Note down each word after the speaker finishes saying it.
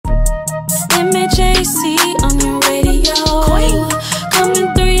JC on your radio.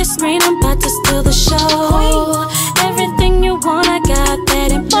 Coming through your screen, I'm about to steal the show. Everything you want, I got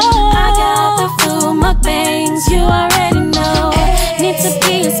that and more. I got the food, my bangs, you already know. Need to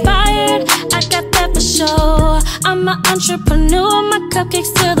be inspired, I got that for sure. I'm an entrepreneur, my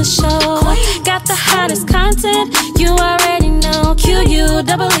cupcakes to the show. Got the hottest content, you already know.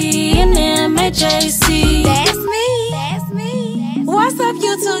 QUEENMAJC. That's me. That's me. What's up,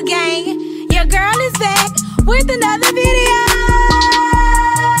 YouTube gang? Your girl is back with another video.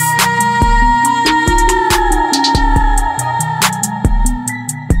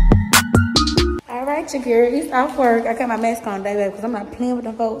 Alright, your girl, it's off work. I got my mask on today, baby, because I'm not playing with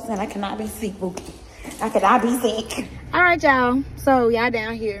them folks and I cannot be sick, boo. I cannot be sick. Alright, y'all. So, y'all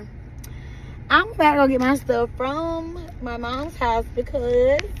down here. I'm about to go get my stuff from my mom's house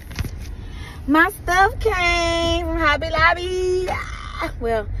because my stuff came from Hobby Lobby.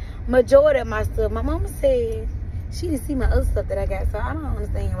 Well, majority of my stuff. My mama said she didn't see my other stuff that I got, so I don't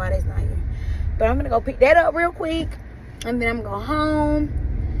understand why that's not here. But I'm gonna go pick that up real quick, and then I'm gonna go home.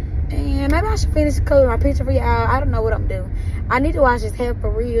 And maybe I should finish coloring my picture for y'all. I don't know what I'm doing. I need to wash this hair for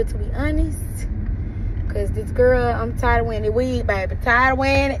real, to be honest. Because this girl, I'm tired of wearing the wig, baby. Tired of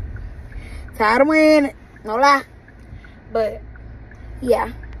wearing it. Tired of wearing it. No lie. But,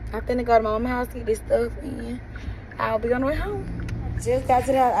 yeah. I'm finna go to my mama's house to get this stuff, and I'll be on the way home. I just got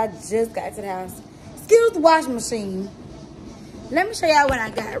to the house. Excuse the washing machine. Let me show y'all what I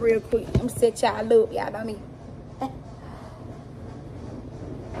got real quick. I'm gonna set y'all up. Y'all know me.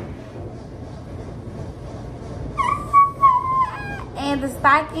 And the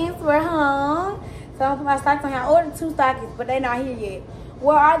stockings were hung. So I'm put my stockings on. I ordered 2 stockings, but they're not here yet.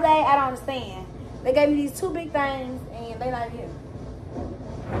 Where are they? I don't understand. They gave me these 2 big things, and they're not here.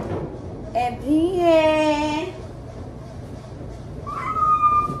 And then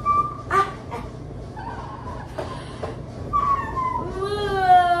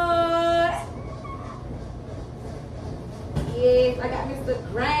yes, I got Mr.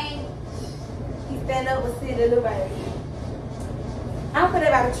 Grain. He stand up and see the little baby. I'm gonna put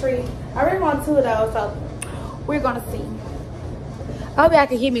it by the tree. I really want 2 of those, so we're gonna see. I hope y'all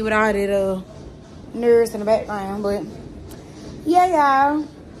can hear me with all that nerves in the background, but yeah, y'all.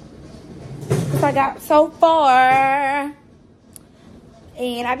 That's what I got so far.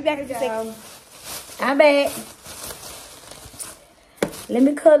 And I'll be back in a second. I'm back. Let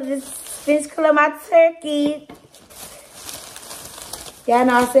me finish color my turkey. Y'all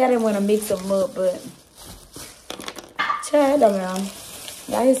know I said I didn't want to mix them up, but child, don't know.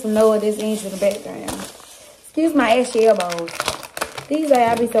 Y'all hear some noise this inch in the background. Excuse my ashy elbows. These days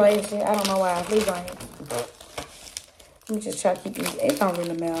I be so ashy. I don't know why. Please don't. Let me just try to keep these. It don't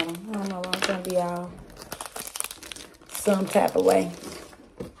really matter. I don't know why I'm trying to be all some type of way.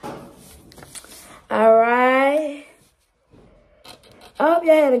 Alright. I hope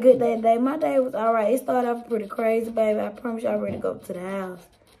y'all had a good day today. My day was alright. It started off pretty crazy, baby. I promise y'all ready to go to the house.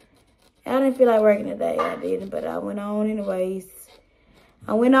 I didn't feel like working today. I didn't, but I went on anyways.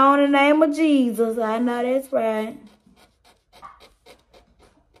 I went on in the name of Jesus. I know that's right.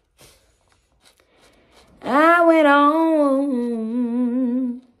 I went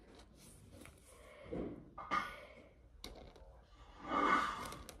on.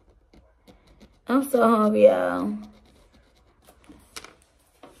 I'm so hungry, y'all.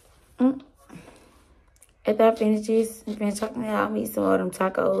 After I finish this and finish talking, I'll eat some of them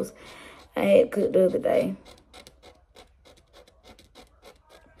tacos I had cooked the other day.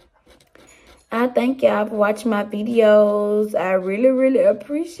 I thank y'all for watching my videos. I really, really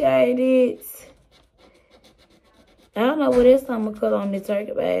appreciate it. I don't know what else I'm gonna cut on this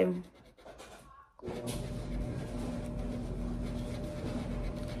turkey, baby.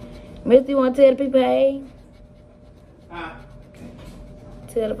 Mister, you wanna tell the people hey?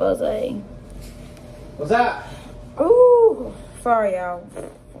 Tell the folks hey. What's up? Ooh, sorry y'all.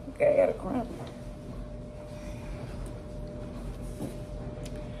 Okay, I got a cramp.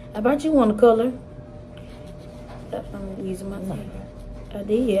 I bet you want to color. I'm using my thing. I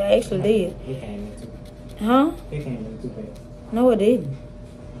did. I actually did. It came in too. Huh? It came in too bad. No, it didn't.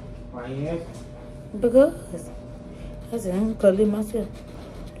 Why you asking? Because I said I'm gonna color it myself.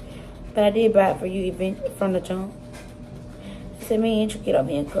 But I did buy it for you from the jump. I said me intricate on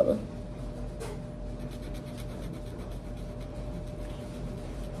me in color.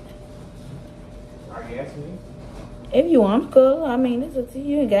 Are you asking me? If you want to color, I mean, it's up to you.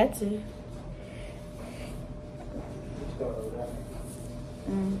 You ain't got to.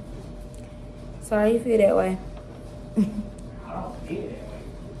 Sorry you feel that way. I don't feel that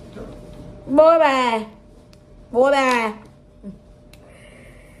way. Boy, bye. Boy, bye.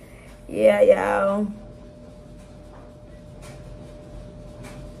 Yeah, y'all.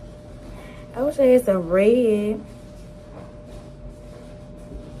 I wish I had some red.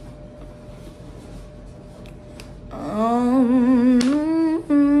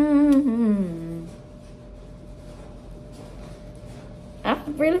 I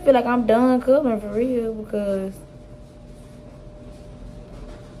really feel like I'm done coloring for real because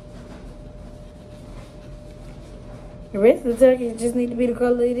the rest of the turkey just need to be the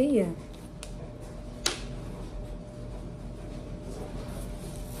color it is.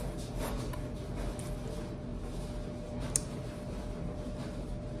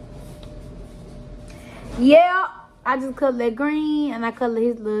 Yeah, I just colored that green and I colored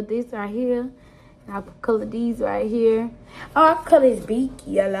his little this right here. And I color these right here. Oh, I color his beak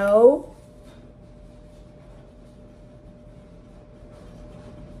yellow.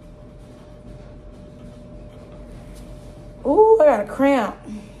 Ooh, I got a cramp.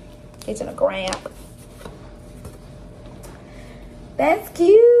 Catching a cramp. That's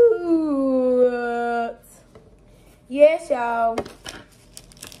cute. Yes, y'all.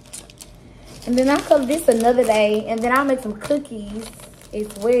 And then I color this another day. And then I'll make some cookies as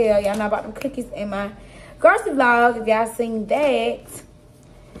well. Y'all know about them cookies in my grocery vlog. If y'all seen that,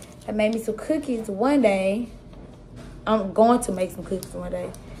 I made me some cookies one day. I'm going to make some cookies one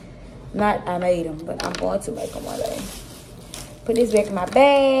day. Not I made them, but I'm going to make them one day. Put this back in my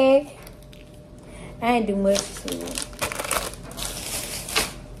bag. I ain't do much to it.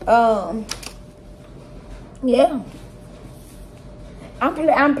 Yeah.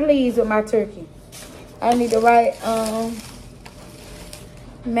 I'm pleased with my turkey. I need to write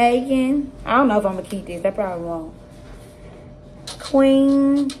Megan. I don't know if I'm gonna keep this. I probably won't.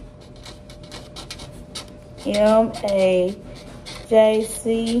 Queen MAJC.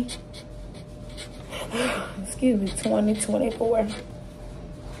 Excuse me, 2024.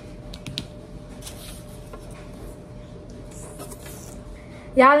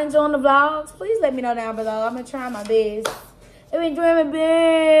 Y'all enjoying the vlogs? Please let me know down below. I'm gonna try my best. I've been doing my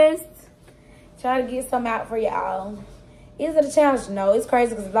best. Try to get some out for y'all. Is it a challenge? No, it's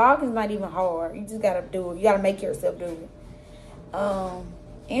crazy because vlogging is not even hard. You just gotta do it. You gotta make yourself do it.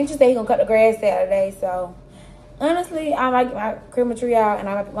 And just say he's gonna cut the grass Saturday. So honestly, I might get my Christmas tree out and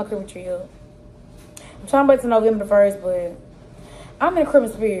I might put my Christmas tree up. I'm trying to wait till November the 1st, but I'm in a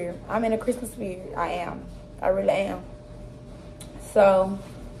Christmas spirit. I'm in a Christmas spirit. I am. I really am. So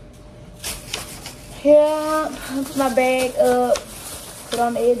yeah, put my bag up, put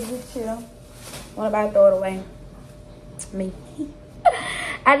on the edge of the chill. Want about to throw it away. Me.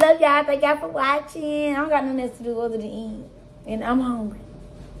 I love y'all. Thank y'all for watching. I don't got nothing else to do other than eat. And I'm hungry.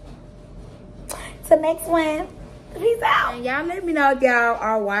 Till next one. Peace out. And y'all let me know if y'all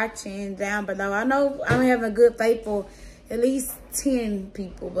are watching down below. I know I'm having a good, faithful, at least 10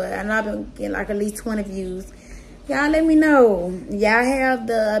 people. But I know I've been getting like at least 20 views. Y'all let me know. Y'all have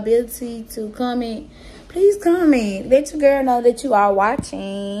the ability to comment. Please comment. Let your girl know that you are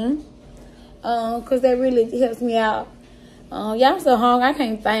watching. Because that really helps me out. Y'all so hungry. I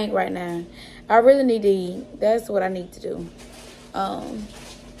can't think right now. I really need to eat. That's what I need to do.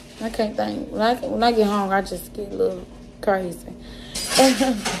 I can't think. When I get hungry, I just get a little crazy.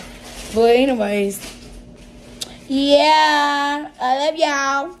 But anyways. Yeah. I love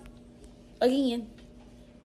y'all. Again.